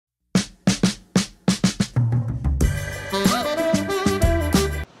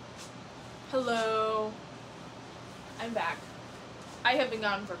I have been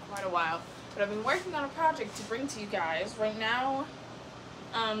gone for quite a while, but I've been working on a project to bring to you guys. Right now,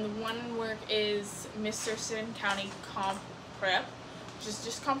 the one work is Mr. Sin County Comp Prep, which is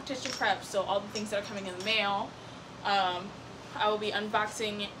just competition prep, so all the things that are coming in the mail. I will be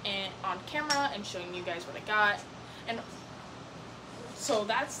unboxing it on camera and showing you guys what I got. And so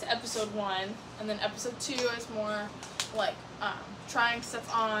that's episode 1, and then episode 2 is more like trying stuff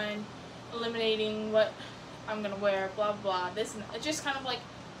on, eliminating what I'm gonna wear, blah blah. This and it's just kind of like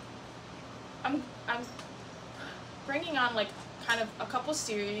I'm bringing on like kind of a couple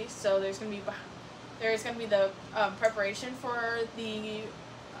series. So there's gonna be the preparation for the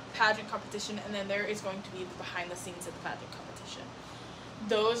pageant competition, and then there is going to be the behind the scenes of the pageant competition.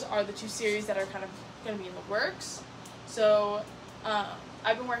 Those are the 2 series that are kind of going to be in the works. So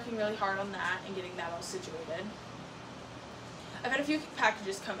I've been working really hard on that and getting that all situated. I've had a few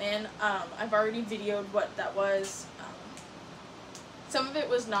packages come in. I've already videoed what that was. Some of it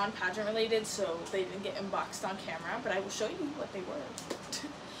was non-pageant related, so they didn't get unboxed on camera, but I will show you what they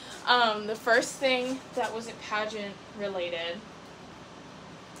were. The first thing that wasn't pageant related,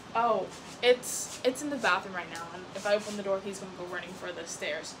 oh, it's in the bathroom right now, and if I open the door, he's going to go running for the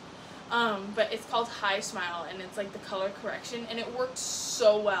stairs. But it's called High Smile, and it's like the color correction, and it worked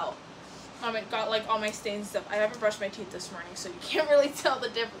so well. It got like all my stains and stuff. I haven't brushed my teeth this morning, so you can't really tell the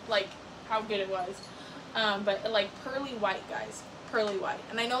difference, like how good it was. But like pearly white, guys, pearly white.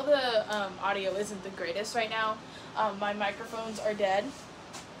 And I know the audio isn't the greatest right now. My microphones are dead,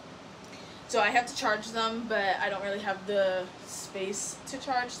 so I have to charge them, but I don't really have the space to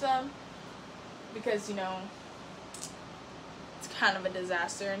charge them because, you know, it's kind of a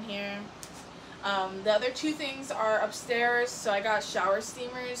disaster in here. The other 2 things are upstairs. So I got shower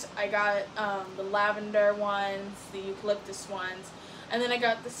steamers. I got the lavender ones, the eucalyptus ones, and then I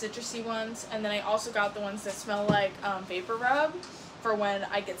got the citrusy ones, and then I also got the ones that smell like vapor rub for when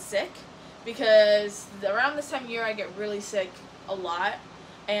I get sick, because around this time of year I get really sick a lot,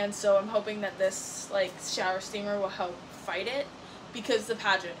 and so I'm hoping that this like shower steamer will help fight it, because the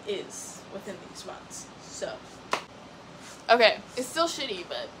pageant is within these months. So okay, it's still shitty,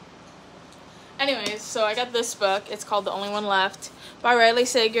 but anyways, so I got this book. It's called The Only One Left by Riley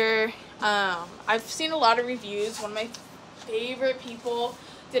Sager. I've seen a lot of reviews. One of my favorite people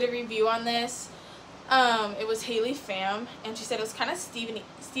did a review on this. It was Haley Pham, and she said it was kind of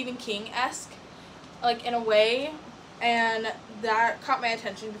Stephen King-esque, like in a way, and that caught my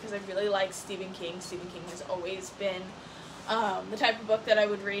attention because I really like Stephen King. Stephen King has always been the type of book that I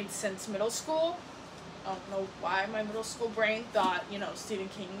would read since middle school. I don't know why my middle school brain thought, you know, Stephen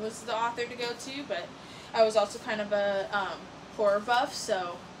King was the author to go to, but I was also kind of a horror buff,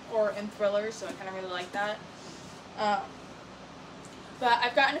 so, and thrillers, so I kind of really like that. But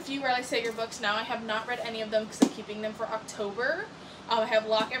I've gotten a few Riley Sager books now. I have not read any of them because I'm keeping them for October. I have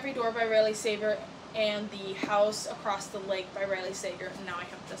Lock Every Door by Riley Sager and The House Across the Lake by Riley Sager, and now I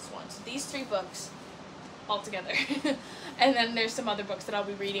have this one. So these 3 books all together. And then there's some other books that I'll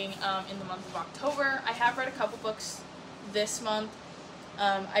be reading in the month of October. I have read a couple books this month.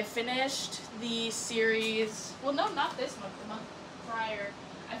 I finished the series, well no, not this month, the month prior.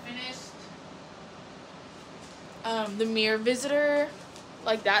 I finished The Mere Visitor,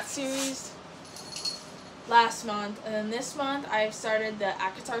 like that series, last month. And then this month I've started the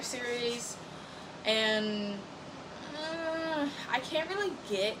ACOTAR series, and I can't really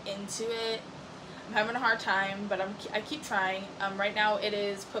get into it. I'm having a hard time, but I keep trying. Right now it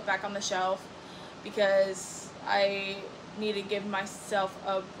is put back on the shelf because I need to give myself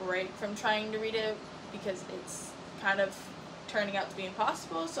a break from trying to read it because it's kind of turning out to be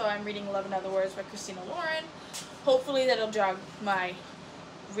impossible. So I'm reading 11 Other Words by Christina Lauren. Hopefully that'll jog my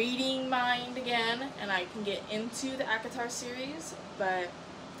reading mind again and I can get into the ACOTAR series, but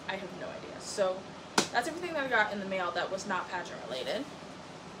I have no idea. So that's everything that I got in the mail that was not pageant related.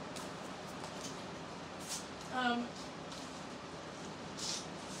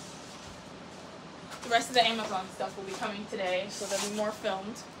 The rest of the Amazon stuff will be coming today, so there'll be more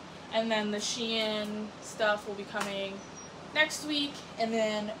filmed. And then the Shein stuff will be coming next week. And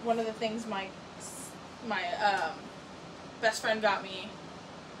then one of the things my best friend got me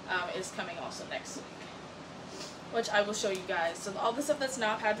is coming also next week, which I will show you guys. So all the stuff that's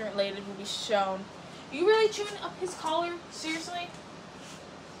not pageant related will be shown. Are you really chewing up his collar? Seriously?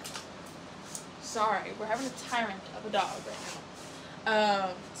 Sorry, we're having a tyrant of a dog right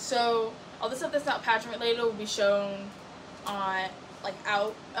now. So all the stuff that's not pageant related will be shown on, like,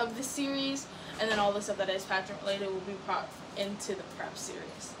 out of the series, and then all the stuff that is pageant related will be brought into the prep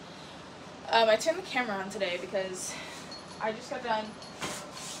series. I turned the camera on today because I just got done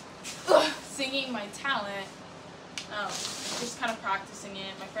singing my talent just kind of practicing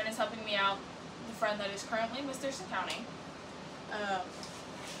it. My friend is helping me out, the friend that is currently Miss Thurston County.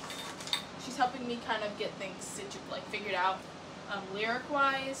 She's helping me kind of get things figured out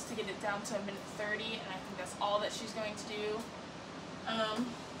lyric-wise, to get it down to 1:30, and I think that's all that she's going to do.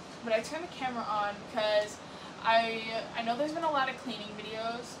 But I turned the camera on because I know there's been a lot of cleaning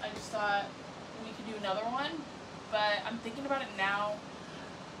videos. I just thought we could do another one, but I'm thinking about it now.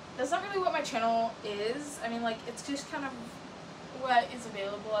 That's not really what my channel is. I mean, like, it's just kind of what is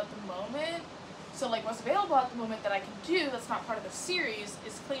available at the moment. So, like, what's available at the moment that I can do that's not part of the series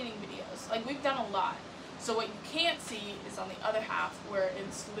is cleaning videos. Like, we've done a lot. So what you can't see is on the other half, where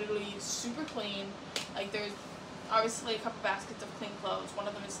it's literally super clean. Like, there's obviously a couple baskets of clean clothes. One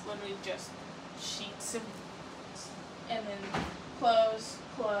of them is literally just sheets and then clothes,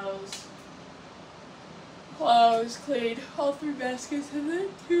 clean, all 3 baskets, and then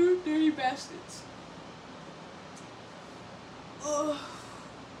 2 dirty baskets. Ugh.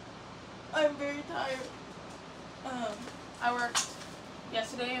 I'm very tired. I worked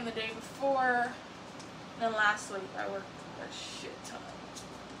yesterday and the day before, and then last week I worked a shit ton.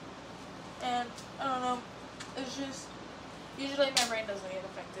 And I don't know, it's just, usually my brain doesn't get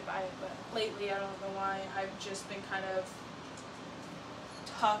affected by it, but lately I don't know why, I've just been kind of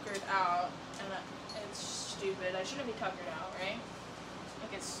tuckered out, and it's stupid. I shouldn't be tuckered out, right?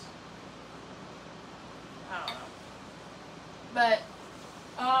 Like, it's, I don't know. But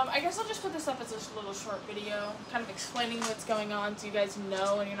I guess I'll just put this up as a little short video, kind of explaining what's going on so you guys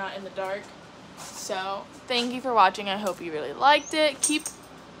know and you're not in the dark. So, thank you for watching. I hope you really liked it. Keep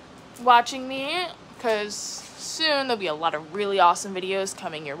watching me, because soon there'll be a lot of really awesome videos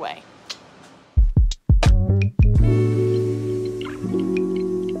coming your way.